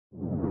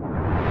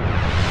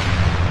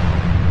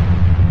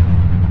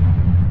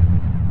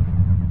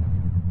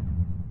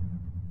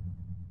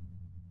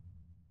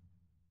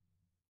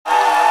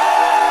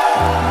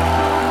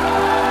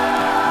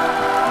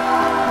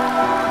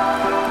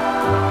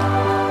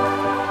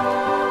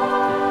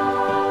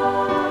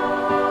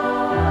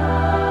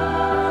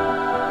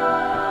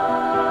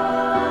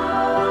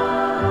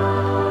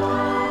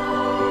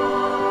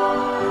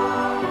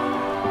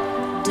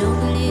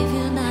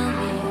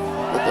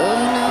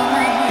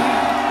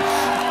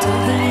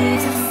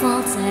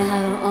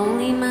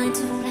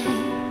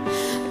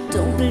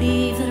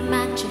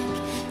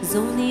is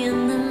only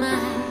in the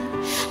mind.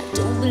 I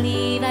don't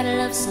believe I'd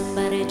love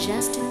somebody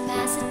just to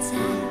pass the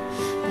time,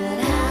 but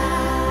I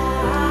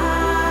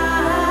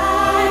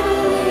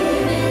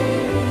believe in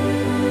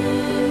you.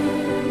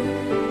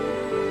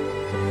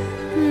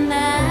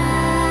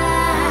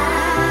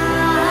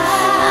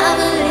 I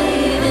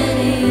believe in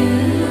you.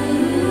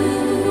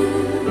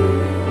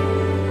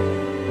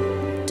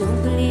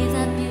 Don't believe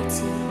that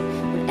beauty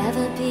will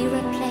ever be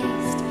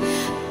replaced.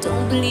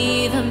 Don't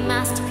believe a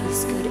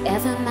masterpiece could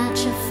ever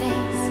match your face.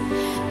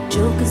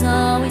 Joker's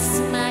always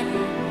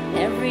smiling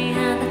every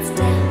hand that's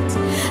dealt.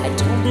 I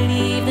don't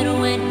believe that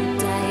when you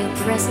die your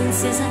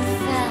presence isn't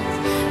felt,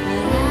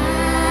 but I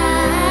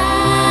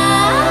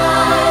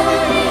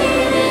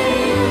believe in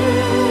you.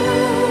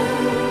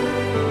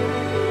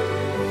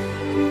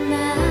 And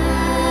I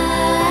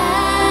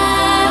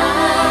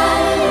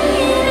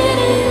believe in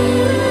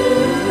you.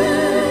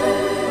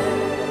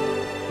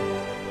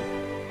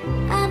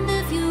 And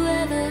if you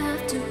ever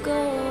have to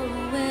go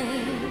away,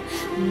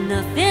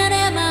 nothing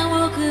in my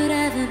world could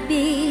ever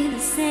be the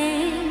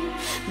same.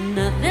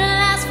 Nothing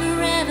lasts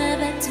forever,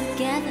 but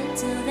together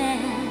till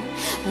then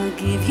I'll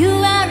give you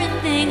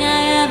everything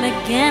I am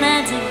again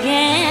and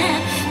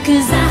again.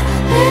 'Cause I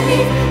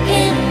believe